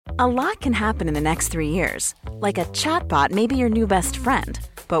A lot can happen in the next 3 years. Like a chatbot may be your new best friend.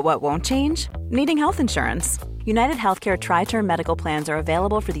 But what won't change? Needing health insurance. United Healthcare Tri-Term Medical Plans are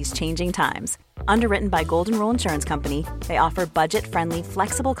available for these changing times. Underwritten by Golden Rule Insurance Company, they offer budget-friendly,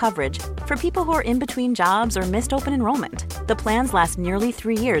 flexible coverage for people who are in between jobs or missed open enrollment. The plans last nearly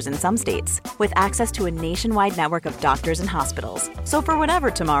 3 years in some states, with access to a nationwide network of doctors and hospitals. So for whatever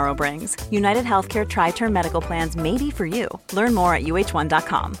tomorrow brings, United Healthcare Tri-Term Medical Plans may be for you. Learn more at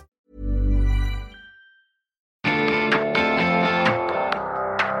uh1.com.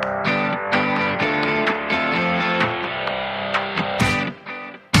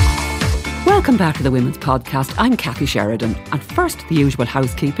 Welcome back to the Women's Podcast. I'm Kathy Sheridan. And first, the usual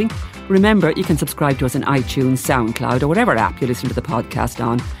housekeeping. Remember, you can subscribe to us on iTunes, SoundCloud or whatever app you listen to the podcast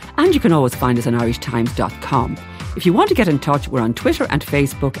on. And you can always find us on irishtimes.com. If you want to get in touch, we're on Twitter and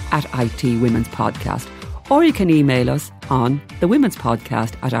Facebook at IT Women's Podcast. Or you can email us on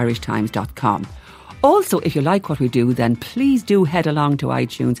thewomenspodcast@irishtimes.com. Also, if you like what we do, then please do head along to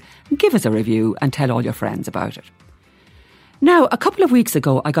iTunes and give us a review and tell all your friends about it. Now, a couple of weeks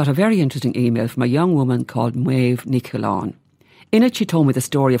ago, I got a very interesting email from a young woman called Maeve Nicolán. In it, she told me the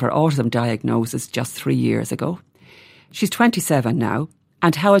story of her autism diagnosis just 3 years ago. She's 27 now,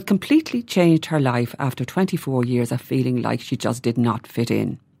 and how it completely changed her life after 24 years of feeling like she just did not fit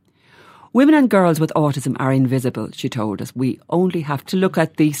in. Women and girls with autism are invisible, she told us. We only have to look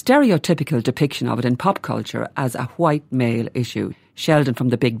at the stereotypical depiction of it in pop culture as a white male issue. Sheldon from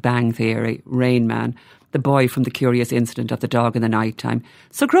The Big Bang Theory, Rain Man, the boy from The Curious Incident of the Dog in the Night Time.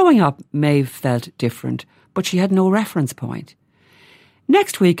 So growing up, Maeve felt different, but she had no reference point.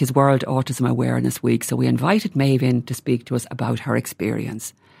 Next week is World Autism Awareness Week, so we invited Maeve in to speak to us about her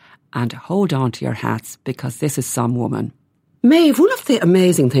experience. And hold on to your hats, because this is some woman. Maeve, one of the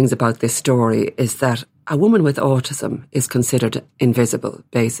amazing things about this story is that a woman with autism is considered invisible,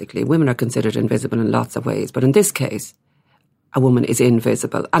 basically. Women are considered invisible in lots of ways, but in this case, a woman is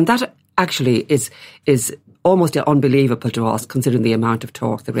invisible. And that actually is almost unbelievable to us, considering the amount of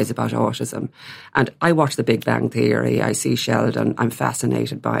talk there is about autism. And I watch The Big Bang Theory. I see Sheldon. I'm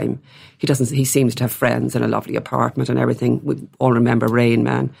fascinated by him. He seems to have friends and a lovely apartment and everything. We all remember Rain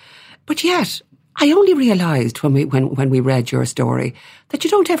Man. But yet, I only realised when we read your story that you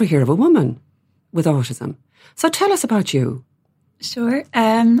don't ever hear of a woman with autism. So tell us about you. Sure.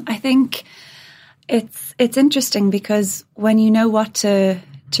 I think it's interesting because when you know what to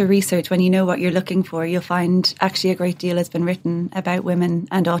research, when you know what you're looking for, you'll find actually a great deal has been written about women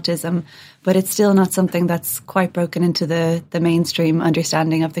and autism, but it's still not something that's quite broken into the mainstream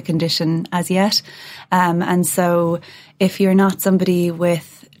understanding of the condition as yet. And so if you're not somebody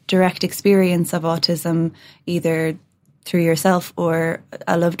with direct experience of autism, either through yourself or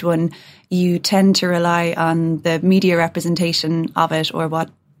a loved one, you tend to rely on the media representation of it or what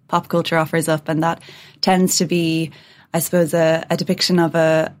pop culture offers up, and that tends to be, I suppose, a depiction of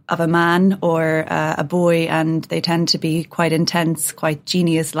a man or a boy, and they tend to be quite intense, quite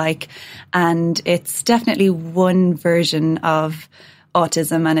genius-like. And it's definitely one version of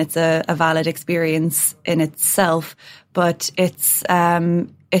autism, and it's a valid experience in itself. But it's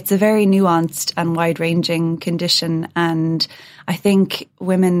a very nuanced and wide-ranging condition, and I think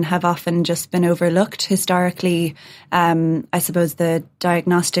women have often just been overlooked historically. I suppose the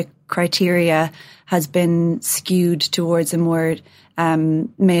diagnostic criteria has been skewed towards a more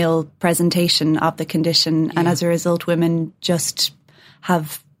male presentation of the condition, and as a result, women just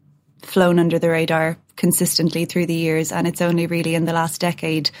have flown under the radar consistently through the years. And it's only really in the last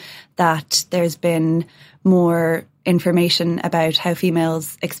decade that there's been more information about how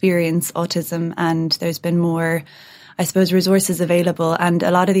females experience autism, and there's been more, I suppose, resources available. And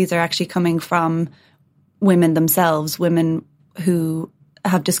a lot of these are actually coming from women themselves, women who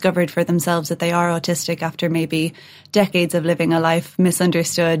have discovered for themselves that they are autistic after maybe decades of living a life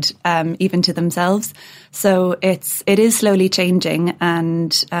misunderstood, even to themselves. So it is slowly changing,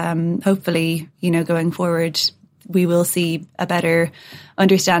 and hopefully, going forward, we will see a better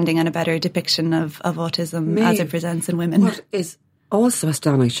understanding and a better depiction of autism as it presents in women. What is also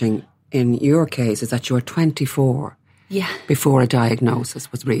astonishing in your case is that you were 24 before a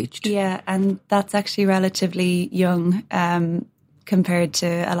diagnosis was reached. Yeah, and that's actually relatively young compared to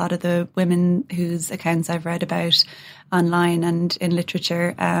a lot of the women whose accounts I've read about online and in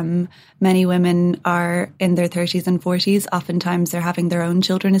literature. Many women are in their 30s and 40s. Oftentimes they're having their own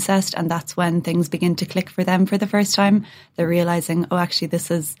children assessed, and that's when things begin to click for them for the first time. They're realising, oh, actually, this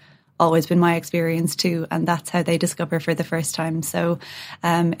has always been my experience too, and that's how they discover for the first time. So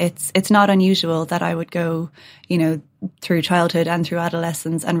it's not unusual that I would go, through childhood and through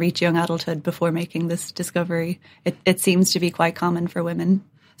adolescence and reach young adulthood before making this discovery. It seems to be quite common for women.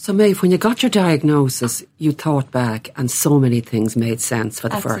 So, Maeve, when you got your diagnosis, you thought back and so many things made sense for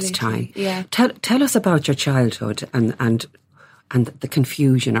the Absolutely, first time. Yeah. Tell us about your childhood and the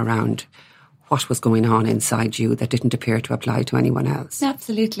confusion around what was going on inside you that didn't appear to apply to anyone else.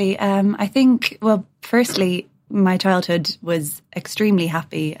 Absolutely. I think, well, firstly, my childhood was extremely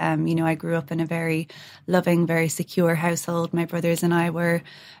happy. I grew up in a very loving, very secure household. My brothers and I were,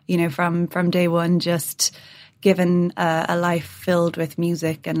 from day one, just given a life filled with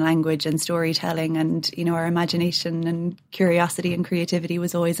music and language and storytelling, and our imagination and curiosity and creativity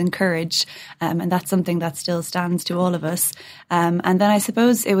was always encouraged, and that's something that still stands to all of us. And then I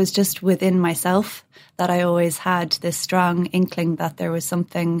suppose it was just within myself that I always had this strong inkling that there was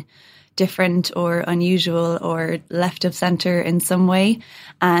something different or unusual or left of centre in some way.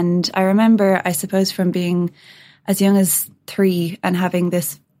 And I remember, I suppose, from being as young as 3 and having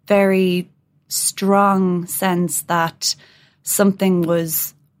this very strong sense that something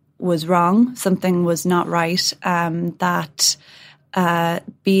was wrong, something was not right, that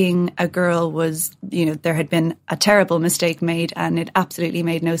being a girl was, there had been a terrible mistake made and it absolutely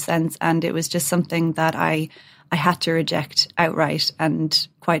made no sense, and it was just something that I had to reject outright and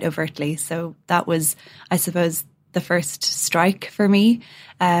quite overtly. So that was, I suppose, the first strike for me.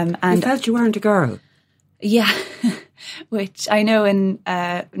 And you felt you weren't a girl? Yeah. Which I know in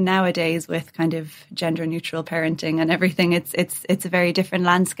nowadays with kind of gender neutral parenting and everything, it's a very different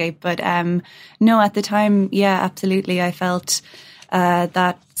landscape. But no, at the time, yeah, absolutely, I felt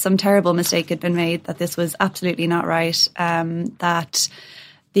that some terrible mistake had been made, that this was absolutely not right, that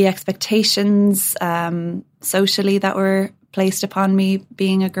the expectations socially that were placed upon me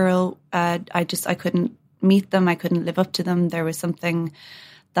being a girl, I couldn't meet them, I couldn't live up to them. There was something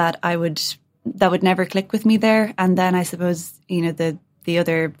that would never click with me there. And then I suppose, the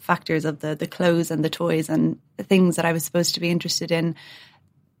other factors of the clothes and the toys and the things that I was supposed to be interested in,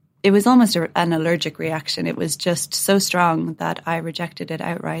 it was almost an allergic reaction. It was just so strong that I rejected it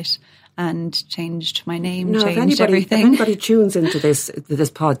outright and changed my name, changed everything. If anybody tunes into this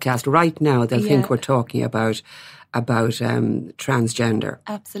podcast right now, they'll think we're talking about transgender.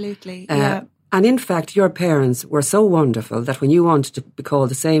 Absolutely, yeah. And in fact, your parents were so wonderful that when you wanted to be called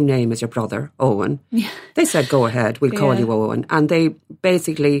the same name as your brother, Owen, they said, go ahead, we'll call you Owen. And they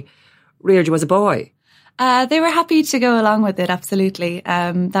basically reared you as a boy. They were happy to go along with it, absolutely.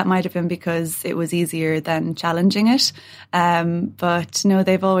 That might have been because it was easier than challenging it. But no,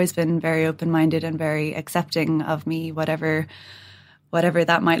 they've always been very open-minded and very accepting of me, whatever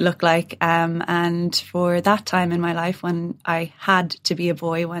that might look like. And for that time in my life when I had to be a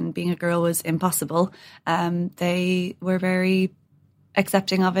boy, when being a girl was impossible, they were very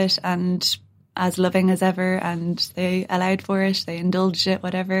accepting of it and as loving as ever, and they allowed for it, they indulged it,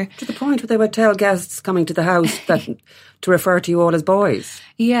 whatever. To the point where they would tell guests coming to the house that to refer to you all as boys.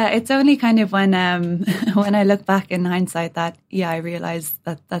 Yeah, it's only kind of when I look back in hindsight that, I realise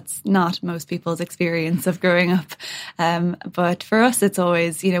that that's not most people's experience of growing up. But for us, it's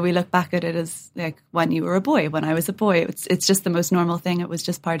always, we look back at it as like when you were a boy, when I was a boy. It's just the most normal thing. It was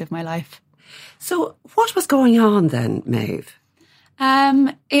just part of my life. So what was going on then, Maeve?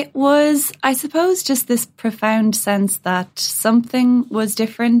 It was, I suppose, just this profound sense that something was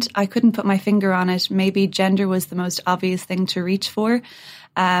different. I couldn't put my finger on it. Maybe gender was the most obvious thing to reach for.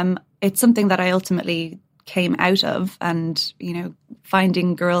 It's something that I ultimately came out of, and,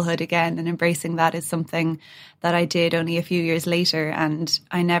 finding girlhood again and embracing that is something that I did only a few years later. And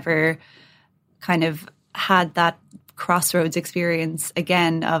I never kind of had that crossroads experience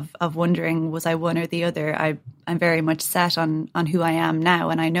again of wondering, was I one or the other? I'm very much set on who I am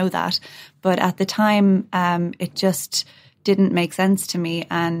now, and I know that. But at the time, it just didn't make sense to me.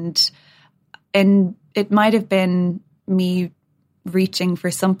 And it might have been me reaching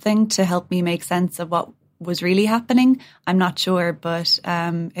for something to help me make sense of what was really happening. I'm not sure, but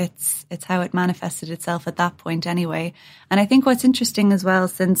it's how it manifested itself at that point anyway. And I think what's interesting as well,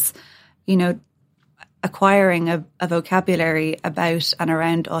 since, acquiring a vocabulary about and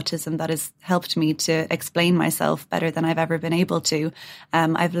around autism that has helped me to explain myself better than I've ever been able to.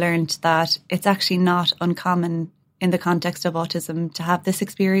 I've learned that it's actually not uncommon in the context of autism to have this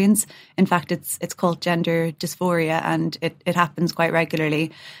experience. In fact, it's called gender dysphoria, and it happens quite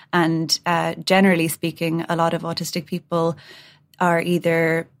regularly. And generally speaking, a lot of autistic people are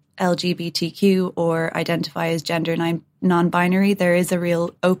either LGBTQ or identify as gender non-binary. There is a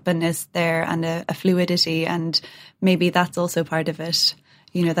real openness there and a fluidity, and maybe that's also part of it,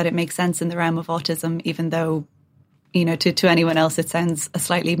 that it makes sense in the realm of autism, even though, to anyone else it sounds a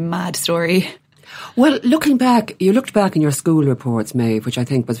slightly mad story. Well, you looked back in your school reports, Maeve, which I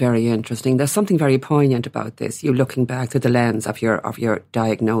think was very interesting. There's something very poignant about this. You looking back through the lens of your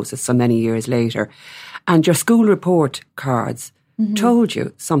diagnosis so many years later, and your school report cards told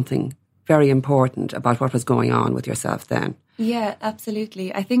you something very important about what was going on with yourself then. Yeah,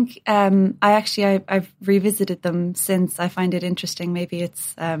 absolutely. I think I've revisited them since. I find it interesting. Maybe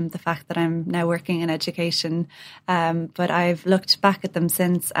it's the fact that I'm now working in education, but I've looked back at them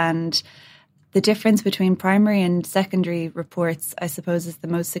since, and the difference between primary and secondary reports, I suppose, is the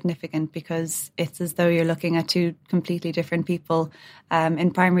most significant, because it's as though you're looking at two completely different people.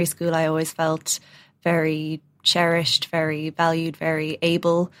 In primary school, I always felt very cherished, very valued, very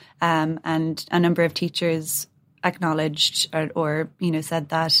able, and a number of teachers acknowledged or said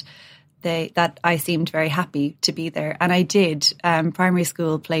that I seemed very happy to be there, and I did. Primary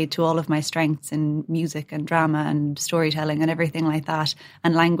school played to all of my strengths in music and drama and storytelling and everything like that,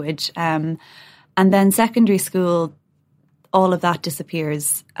 and language. And then secondary school, all of that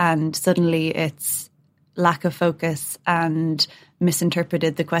disappears, and suddenly it's lack of focus and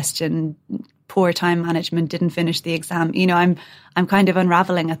misinterpreted the question, poor time management, didn't finish the exam. I'm kind of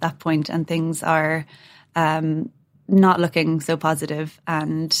unraveling at that point, and things are not looking so positive.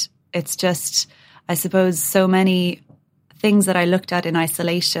 And it's just, I suppose, so many things that I looked at in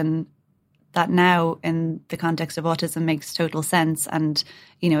isolation that now in the context of autism makes total sense. And,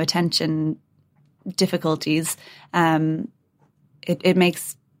 attention difficulties, it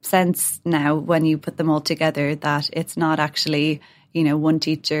makes sense now when you put them all together, that it's not actually, one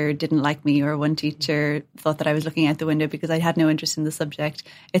teacher didn't like me or one teacher thought that I was looking out the window because I had no interest in the subject.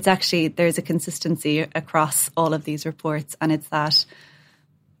 It's actually, there's a consistency across all of these reports, and it's that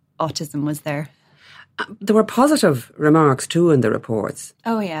autism was there. There were positive remarks too in the reports.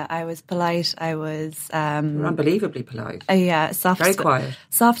 Oh yeah, I was polite. I was You're unbelievably polite. Yeah, very quiet,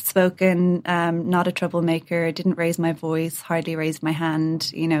 soft-spoken, not a troublemaker. Didn't raise my voice, hardly raised my hand,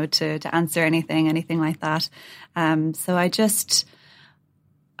 to answer anything like that. So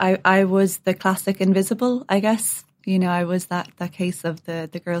I was the classic invisible, I guess. I was that case of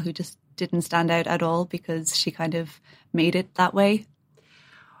the girl who just didn't stand out at all because she kind of made it that way.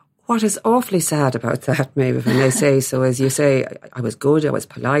 What is awfully sad about that, maybe, if I may say so, is you say, I was good, I was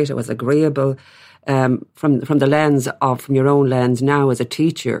polite, I was agreeable. From your own lens now as a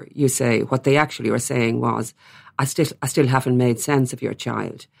teacher, you say what they actually were saying was, I still haven't made sense of your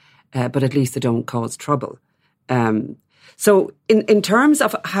child, but at least they don't cause trouble. So in terms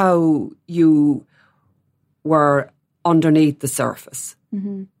of how you were underneath the surface,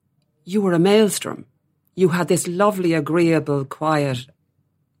 you were a maelstrom. You had this lovely, agreeable, quiet,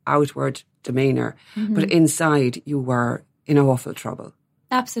 outward demeanour, but inside you were in awful trouble.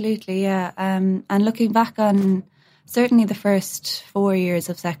 Absolutely, yeah. And looking back on certainly the first 4 years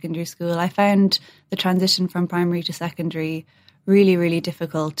of secondary school, I found the transition from primary to secondary really, really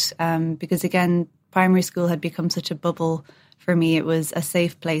difficult, because again, primary school had become such a bubble for me. It was a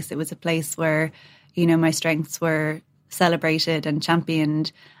safe place. It was a place where, my strengths were celebrated and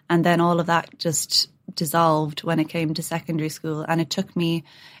championed, and then all of that just dissolved when it came to secondary school. And it took me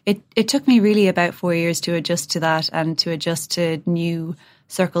really about 4 years to adjust to that, and to adjust to new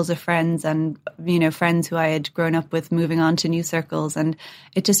circles of friends and, friends who I had grown up with moving on to new circles. And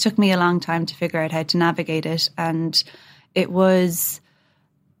it just took me a long time to figure out how to navigate it. And it was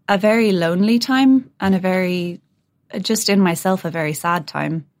a very lonely time, and a very sad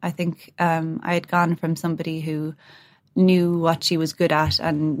time. I think I had gone from somebody who knew what she was good at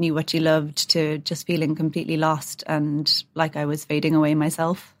and knew what she loved to just feeling completely lost and like I was fading away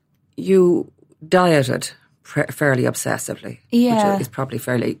myself. You dieted fairly obsessively, yeah, which is probably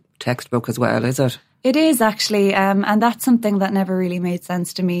fairly textbook as well, is it? It is actually, and that's something that never really made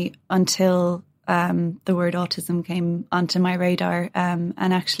sense to me until the word autism came onto my radar. And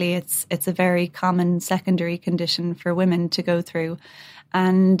actually it's a very common secondary condition for women to go through.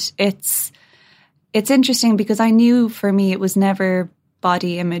 And it's interesting because I knew for me it was never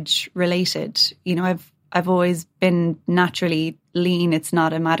body image related. I've always been naturally lean. It's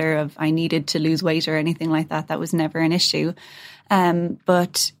not a matter of I needed to lose weight or anything like that. That was never an issue.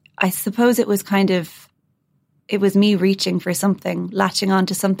 But I suppose it was me reaching for something, latching on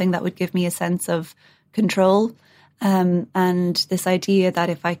to something that would give me a sense of control. And this idea that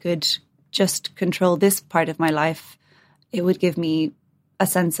if I could just control this part of my life, it would give me a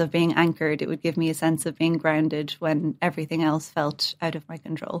sense of being anchored. It would give me a sense of being grounded when everything else felt out of my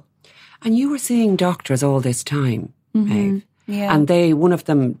control. And you were seeing doctors all this time, Maeve. Yeah. And one of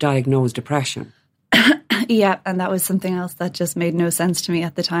them diagnosed depression. Yeah, and that was something else that just made no sense to me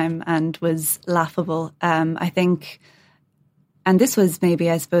at the time and was laughable. I think, and this was maybe,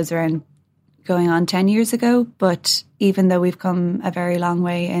 I suppose, around going on 10 years ago. But even though we've come a very long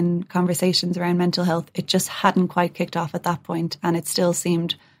way in conversations around mental health, it just hadn't quite kicked off at that point, and it still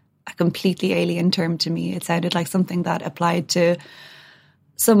seemed a completely alien term to me. It sounded like something that applied to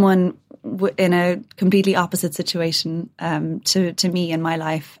someone in a completely opposite situation to me in my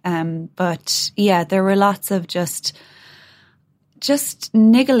life. But yeah, there were lots of just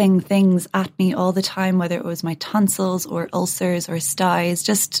niggling things at me all the time, whether it was my tonsils or ulcers or styes,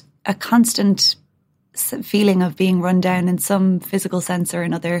 just a constant feeling of being run down in some physical sense or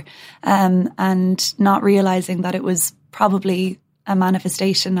another, and not realising that it was probably a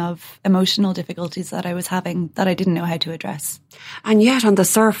manifestation of emotional difficulties that I was having that I didn't know how to address. And yet on the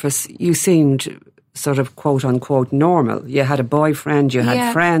surface you seemed sort of quote unquote normal. You had a boyfriend, you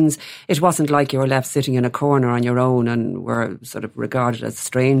had friends. It wasn't like you were left sitting in a corner on your own and were sort of regarded as a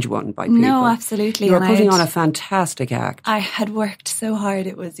strange one by people. No, absolutely. You were putting on a fantastic act. I had worked so hard.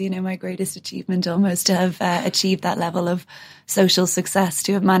 It was, my greatest achievement almost to have achieved that level of social success,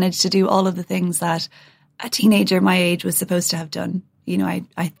 to have managed to do all of the things that a teenager my age was supposed to have done.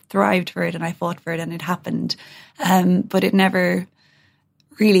 I thrived for it and I fought for it and it happened. But it never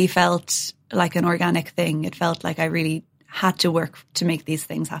really felt like an organic thing. It felt like I really had to work to make these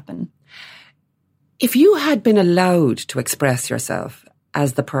things happen. If you had been allowed to express yourself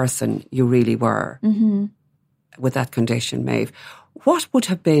as the person you really were with that condition, Maeve, what would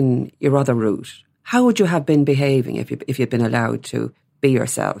have been your other route? How would you have been behaving if you'd been allowed to be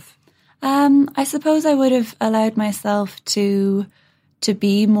yourself? I suppose I would have allowed myself to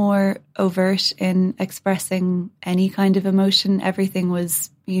be more overt in expressing any kind of emotion. Everything was,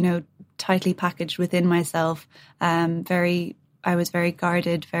 tightly packaged within myself. I was very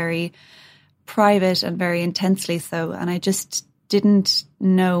guarded, very private and very intensely so. And I just didn't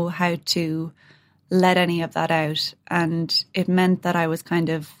know how to let any of that out. And it meant that I was kind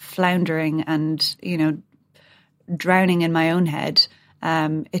of floundering and, drowning in my own head.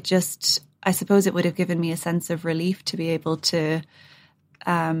 I suppose it would have given me a sense of relief to be able to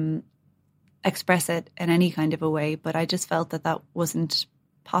express it in any kind of a way, but I just felt that wasn't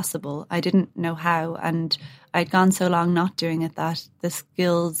possible. I didn't know how, and I'd gone so long not doing it that the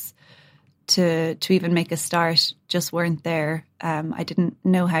skills to even make a start just weren't there. I didn't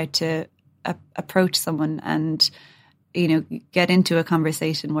know how to approach someone and, get into a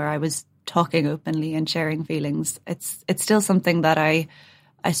conversation where I was talking openly and sharing feelings. It's still something that I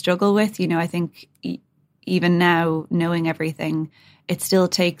struggle with. I think even now, knowing everything, it still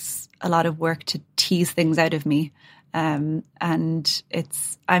takes a lot of work to tease things out of me. And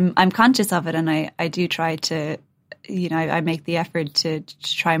I'm conscious of it, and I do try to, I make the effort to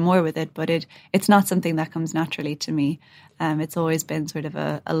try more with it, but it's not something that comes naturally to me. It's always been sort of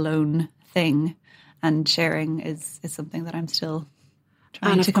a lone thing, and sharing is something that I'm still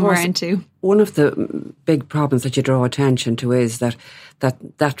trying to come around to. One of the big problems that you draw attention to is that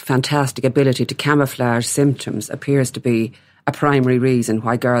fantastic ability to camouflage symptoms appears to be a primary reason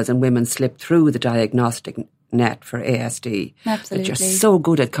why girls and women slip through the diagnostic net for ASD. Absolutely. They're just so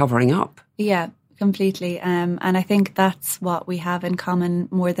good at covering up. Yeah, completely. And I think that's what we have in common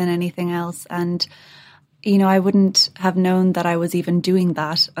more than anything else. And, I wouldn't have known that I was even doing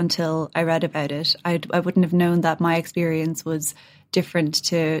that until I read about it. I wouldn't have known that my experience was different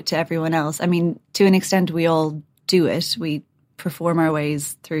to everyone else. I mean, to an extent, we all do it. We perform our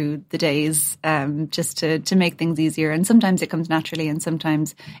ways through the days just to make things easier. And sometimes it comes naturally and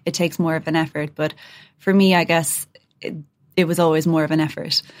sometimes it takes more of an effort. But for me, I guess it was always more of an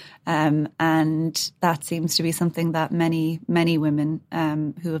effort. And that seems to be something that many, many women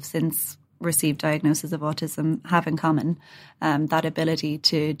who have since received diagnosis of autism have in common, that ability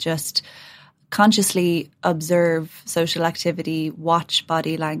to just consciously observe social activity, watch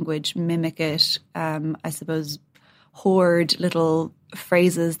body language, mimic it, I suppose hoard little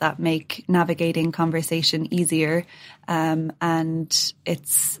phrases that make navigating conversation easier. And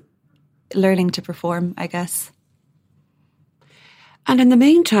it's learning to perform, I guess. And in the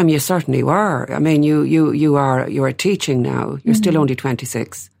meantime, you certainly were. I mean, you are teaching now. You're still only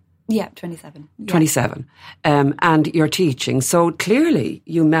 26. Yeah, 27. Yeah. 27. And you're teaching. So clearly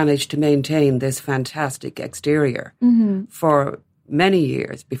you managed to maintain this fantastic exterior for many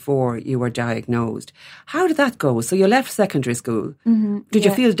years before you were diagnosed. How did that go? So you left secondary school. Did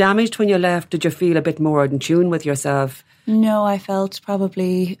you feel damaged when you left? Did you feel a bit more in tune with yourself? No, I felt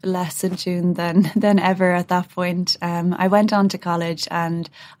probably less in tune than ever at that point. I went on to college and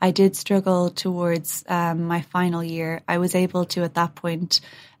I did struggle towards my final year. I was able to, at that point,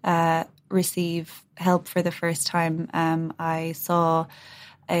 receive help for the first time. I saw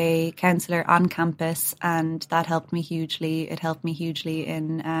a counsellor on campus and that helped me hugely. It helped me hugely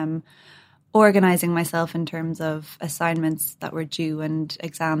in organising myself in terms of assignments that were due and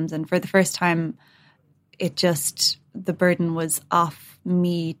exams. And for the first time, the burden was off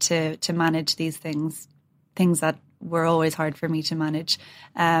me to manage these things that were always hard for me to manage.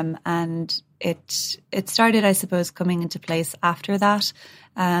 And it started, I suppose, coming into place after that.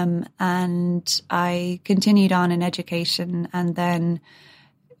 And I continued on in education, and then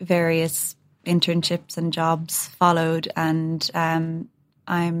various internships and jobs followed. And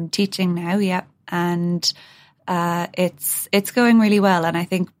I'm teaching now, and it's going really well. And I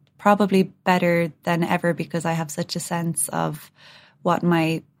think probably better than ever, because I have such a sense of what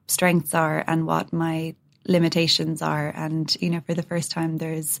my strengths are and what my limitations are. And, for the first time,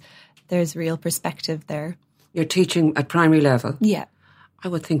 there's real perspective there. You're teaching at primary level? Yeah. I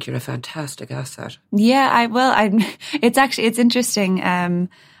would think you're a fantastic asset. Yeah, it's interesting,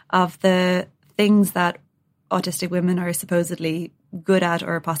 of the things that autistic women are supposedly good at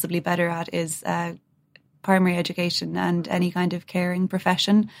or possibly better at is primary education and any kind of caring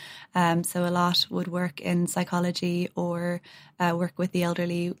profession. So a lot would work in psychology or work with the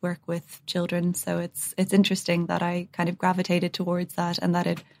elderly, work with children. So it's interesting that I kind of gravitated towards that, and that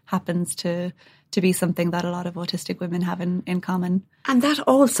it happens to be something that a lot of autistic women have in common. And that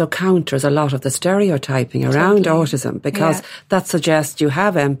also counters a lot of the stereotyping around autism, because that suggests you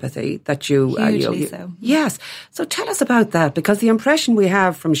have empathy, that you... Hugely so. Yes. So tell us about that, because the impression we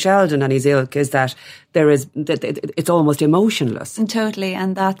have from Sheldon and his ilk is that it's almost emotionless. Totally.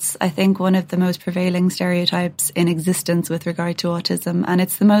 And that's, I think, one of the most prevailing stereotypes in existence with regard to autism. And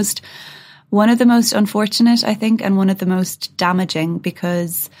it's one of the most unfortunate, I think, and one of the most damaging,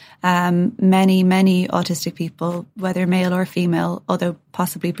 because many, many autistic people, whether male or female, although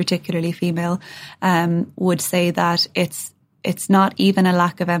possibly particularly female, would say that it's not even a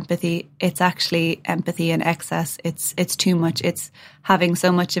lack of empathy. It's actually empathy in excess. It's too much. It's having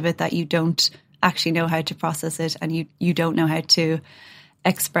so much of it that you don't actually know how to process it, and you don't know how to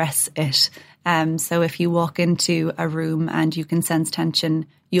express it. So if you walk into a room and you can sense tension,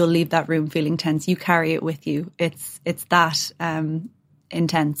 you'll leave that room feeling tense. You carry it with you. It's that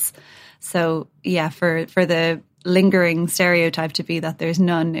intense. So yeah, for the lingering stereotype to be that there's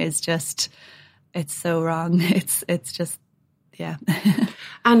none is just, it's so wrong. It's just, yeah.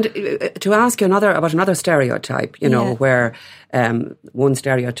 And to ask you about another stereotype, where one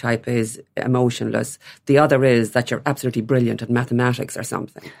stereotype is emotionless, the other is that you're absolutely brilliant at mathematics or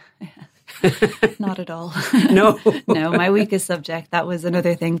something. Not at all. No. No, my weakest subject. That was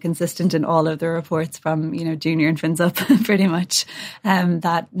another thing consistent in all of the reports from, junior infants up pretty much.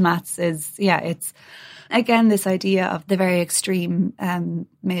 That maths is, it's again this idea of the very extreme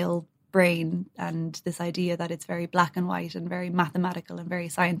male brain, and this idea that it's very black and white and very mathematical and very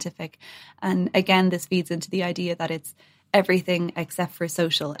scientific. And again, this feeds into the idea that it's everything except for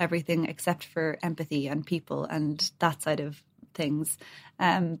social, everything except for empathy and people and that side of things.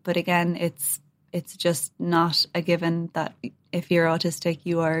 But again, it's just not a given that if you're autistic,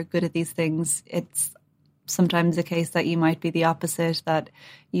 you are good at these things. It's sometimes the case that you might be the opposite, that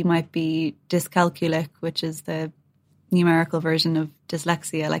you might be dyscalculic, which is the numerical version of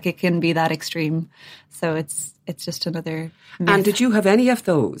dyslexia. Like, it can be that extreme. So it's just another myth. And did you have any of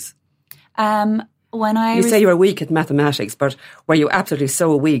those? When you say you were weak at mathematics, but were you absolutely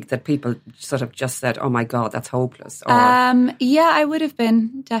so weak that people sort of just said, "Oh my God, that's hopeless"? Or... Yeah, I would have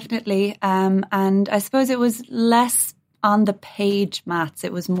been, definitely. And I suppose it was less on the page maths.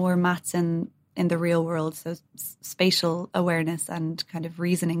 It was more maths in the real world. So spatial awareness and kind of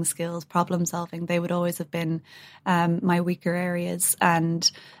reasoning skills, problem solving, they would always have been my weaker areas.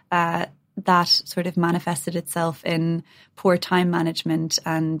 And that sort of manifested itself in poor time management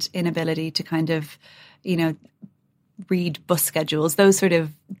and inability to kind of, read bus schedules, those sort of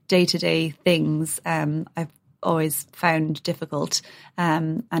day-to-day things. I've always found difficult,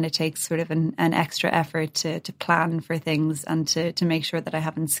 and it takes sort of an extra effort to plan for things and to make sure that I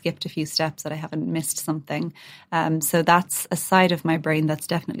haven't skipped a few steps, that I haven't missed something. So that's a side of my brain that's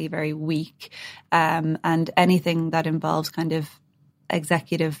definitely very weak, and anything that involves kind of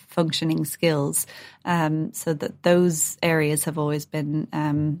executive functioning skills. So that those areas have always been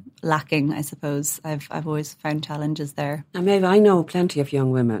lacking, I suppose. I've always found challenges there. Now, Maeve, I know plenty of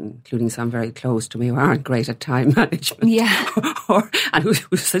young women, including some very close to me, who aren't great at time management. Yeah.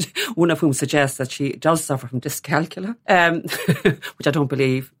 One of whom suggests that she does suffer from dyscalculia, which I don't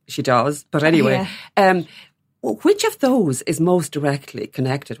believe she does. But anyway, which of those is most directly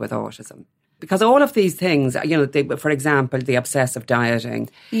connected with autism? Because all of these things, for example, the obsessive dieting,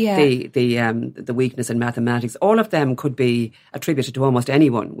 the weakness in mathematics, all of them could be attributed to almost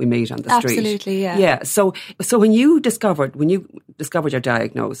anyone we meet on the street. Absolutely, yeah. Yeah. So when you discovered your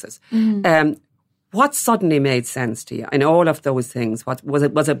diagnosis, what suddenly made sense to you in all of those things? What was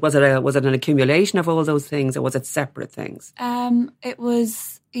it? Was it an accumulation of all those things, or was it separate things? It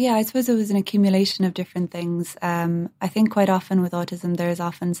was. Yeah, I suppose it was an accumulation of different things. I think quite often with autism, there's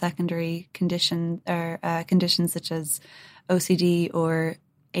often secondary conditions such as OCD or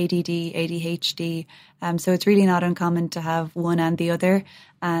ADD, ADHD. So it's really not uncommon to have one and the other.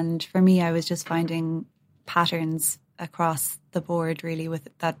 And for me, I was just finding patterns across the board, really, with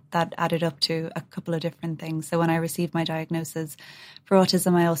that added up to a couple of different things. So when I received my diagnosis for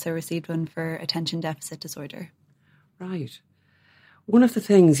autism, I also received one for attention deficit disorder. Right. One of the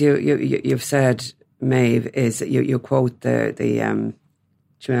things you've said, Maeve, is that you quote the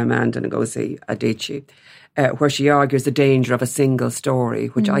Chimamanda Ngozi Adichie, where she argues the danger of a single story,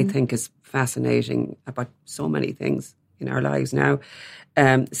 which I think is fascinating about so many things in our lives now.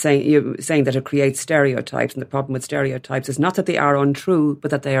 Saying that it creates stereotypes, and the problem with stereotypes is not that they are untrue, but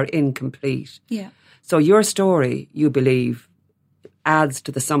that they are incomplete. Yeah. So your story, you believe, adds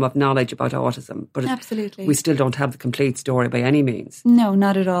to the sum of knowledge about autism, but absolutely, we still don't have the complete story by any means. No,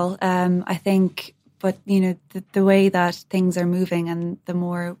 not at all. I think, but the way that things are moving, and the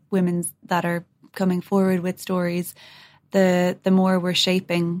more women that are coming forward with stories, the more we're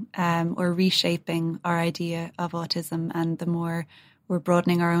shaping or reshaping our idea of autism, and the more we're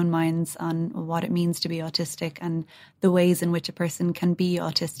broadening our own minds on what it means to be autistic and the ways in which a person can be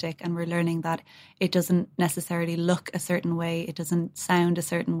autistic. And we're learning that it doesn't necessarily look a certain way, it doesn't sound a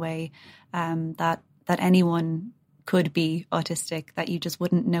certain way, that anyone could be autistic, that you just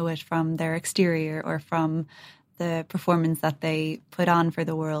wouldn't know it from their exterior or from the performance that they put on for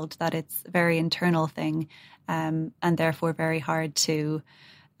the world, that it's a very internal thing, and therefore very hard to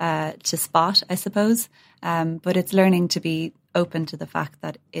spot, I suppose. But it's learning to be open to the fact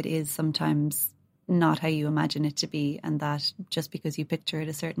that it is sometimes not how you imagine it to be, and that just because you picture it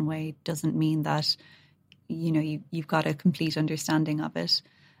a certain way doesn't mean that you've got a complete understanding of it.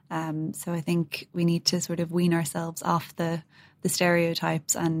 So I think we need to sort of wean ourselves off the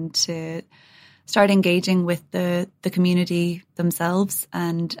stereotypes and to start engaging with the community themselves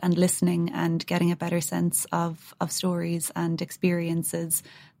and listening and getting a better sense of stories and experiences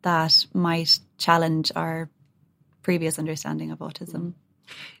that might challenge our previous understanding of autism.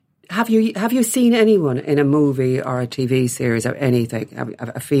 Have you seen anyone in a movie or a TV series or anything,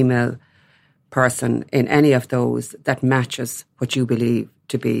 a female person in any of those that matches what you believe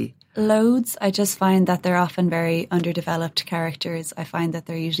to be? Loads. I just find that they're often very underdeveloped characters. I find that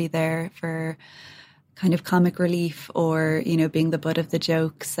they're usually there for kind of comic relief or, being the butt of the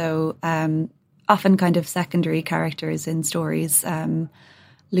joke. So often kind of secondary characters in stories.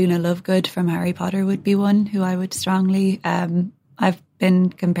 Luna Lovegood from Harry Potter would be one who I would strongly... I've been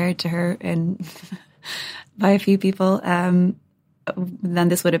compared to her by a few people. Then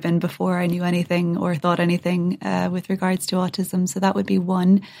this would have been before I knew anything or thought anything with regards to autism. So that would be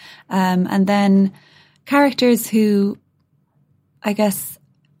one. And then characters who I guess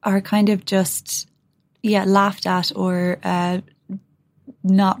are kind of just, laughed at or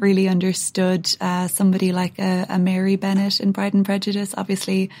not really understood. Somebody like a Mary Bennett in Pride and Prejudice.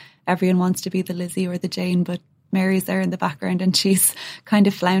 Obviously, everyone wants to be the Lizzie or the Jane, but Mary's there in the background and she's kind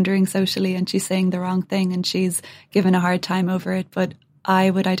of floundering socially and she's saying the wrong thing and she's given a hard time over it. But I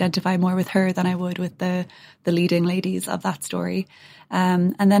would identify more with her than I would with the leading ladies of that story.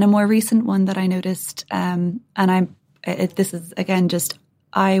 And then a more recent one that I noticed, this is again just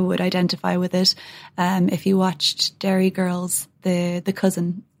I would identify with it. If you watched Derry Girls, the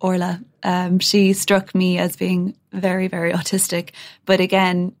cousin Orla, she struck me as being very, very autistic, but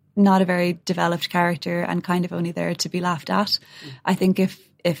again, not a very developed character and kind of only there to be laughed at. I think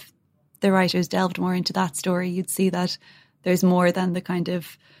if the writers delved more into that story, you'd see that there's more than the kind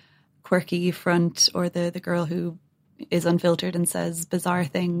of quirky front or the girl who is unfiltered and says bizarre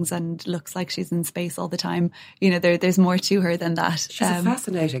things and looks like she's in space all the time. There's more to her than that. She's a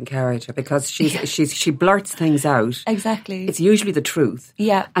fascinating character because she blurts things out. Exactly. It's usually the truth.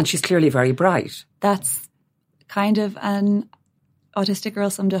 Yeah. And she's clearly very bright. That's kind of an autistic girl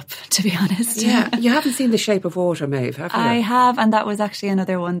summed up, to be honest. Yeah. You haven't seen The Shape of Water, Maeve, have you? I have, and that was actually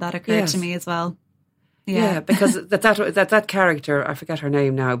another one that occurred to me as well. Yeah, because that character, I forget her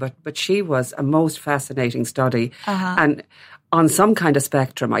name now, but she was a most fascinating study, and on some kind of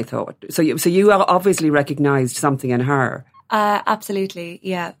spectrum, I thought. So you obviously recognised something in her. Absolutely,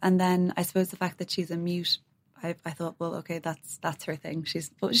 yeah. And then I suppose the fact that she's a mute, I thought, well, okay, that's her thing.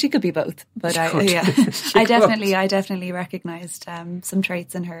 She could be both, but I definitely recognised some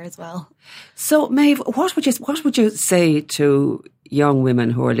traits in her as well. So, Maeve, what would you say to young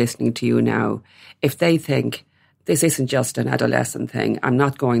women who are listening to you now if they think this isn't just an adolescent thing? I'm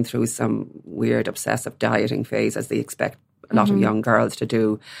not going through some weird obsessive dieting phase as they expect a lot of young girls to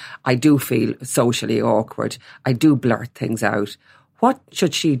do. I do feel socially awkward. I do blurt things out. What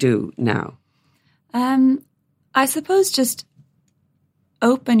should she do now? I suppose just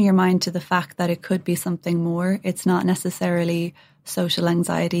open your mind to the fact that it could be something more. It's not necessarily social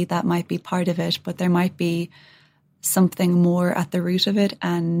anxiety. That might be part of it, but there might be something more at the root of it,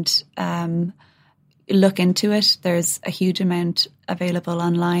 and look into it. There's a huge amount available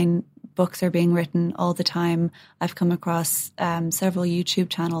online. Books are being written all the time. I've come across several YouTube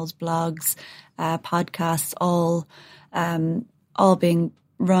channels, blogs, podcasts, all being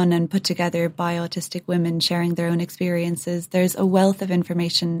run and put together by autistic women sharing their own experiences. There's a wealth of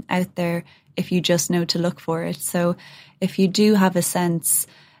information out there if you just know to look for it. So if you do have a sense,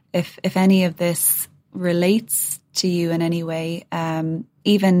 if any of this relates to you in any way,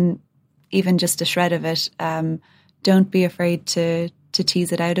 even just a shred of it, don't be afraid to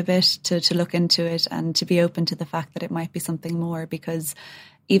tease it out a bit, to look into it, and to be open to the fact that it might be something more, because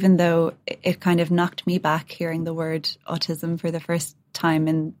even though it kind of knocked me back hearing the word autism for the first time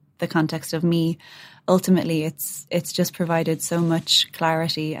in the context of me, ultimately it's just provided so much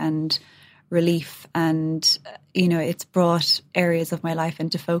clarity and relief, and it's brought areas of my life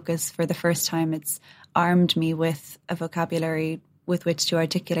into focus for the first time. It's armed me with a vocabulary with which to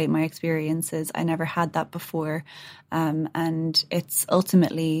articulate my experiences. I never had that before, and it's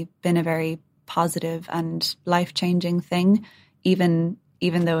ultimately been a very positive and life-changing thing, even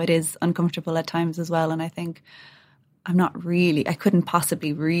though it is uncomfortable at times as well. And I think I couldn't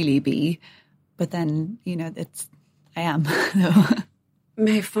possibly really be, but then, I am.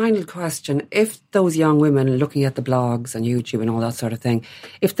 My final question, if those young women looking at the blogs and YouTube and all that sort of thing,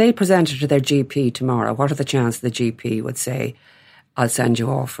 if they presented to their GP tomorrow, what are the chances the GP would say, I'll send you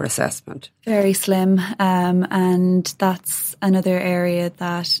off for assessment? Very slim. And that's another area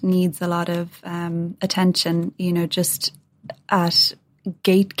that needs a lot of attention, just at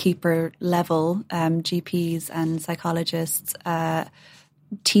gatekeeper level, GPs and psychologists,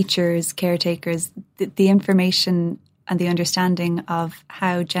 teachers, caretakers, the information and the understanding of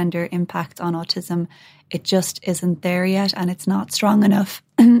how gender impacts on autism, it just isn't there yet, and it's not strong enough.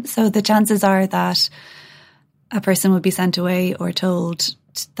 So the chances are that a person would be sent away or told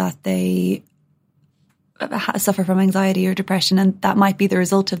that they suffer from anxiety or depression, and that might be the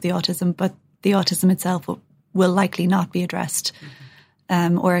result of the autism, but the autism itself will likely not be addressed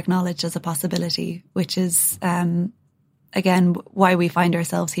or acknowledged as a possibility, which is, again, why we find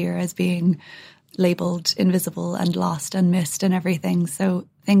ourselves here as being labelled invisible and lost and missed and everything. So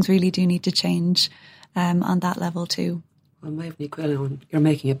things really do need to change on that level too. Well, Maeve Ní Chulainn, you're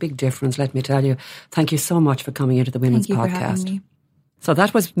making a big difference, let me tell you. Thank you so much for coming into the Women's Podcast. Thank you for having me. So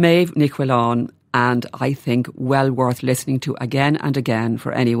that was Maeve Ní Chulainn, and I think well worth listening to again and again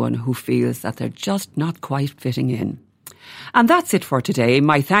for anyone who feels that they're just not quite fitting in. And that's it for today.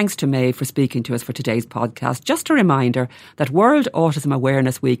 My thanks to Maeve for speaking to us for today's podcast. Just a reminder that World Autism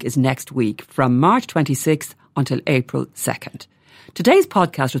Awareness Week is next week from March 26th until April 2nd. Today's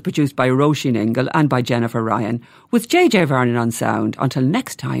podcast was produced by Roisin Ingle and by Jennifer Ryan, with JJ Vernon on sound. Until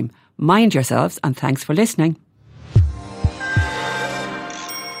next time, mind yourselves and thanks for listening.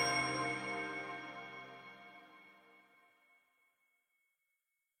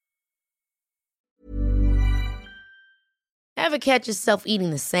 Ever catch yourself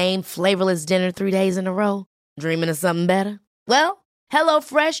eating the same flavorless dinner 3 days in a row? Dreaming of something better? Well,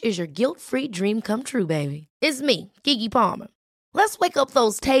 HelloFresh is your guilt-free dream come true, baby. It's me, Keke Palmer. Let's wake up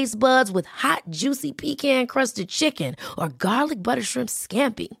those taste buds with hot, juicy pecan-crusted chicken or garlic butter shrimp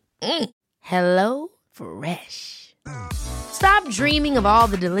scampi. Hello Fresh. Stop dreaming of all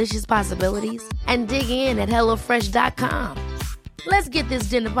the delicious possibilities and dig in at HelloFresh.com. Let's get this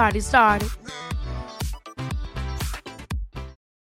dinner party started.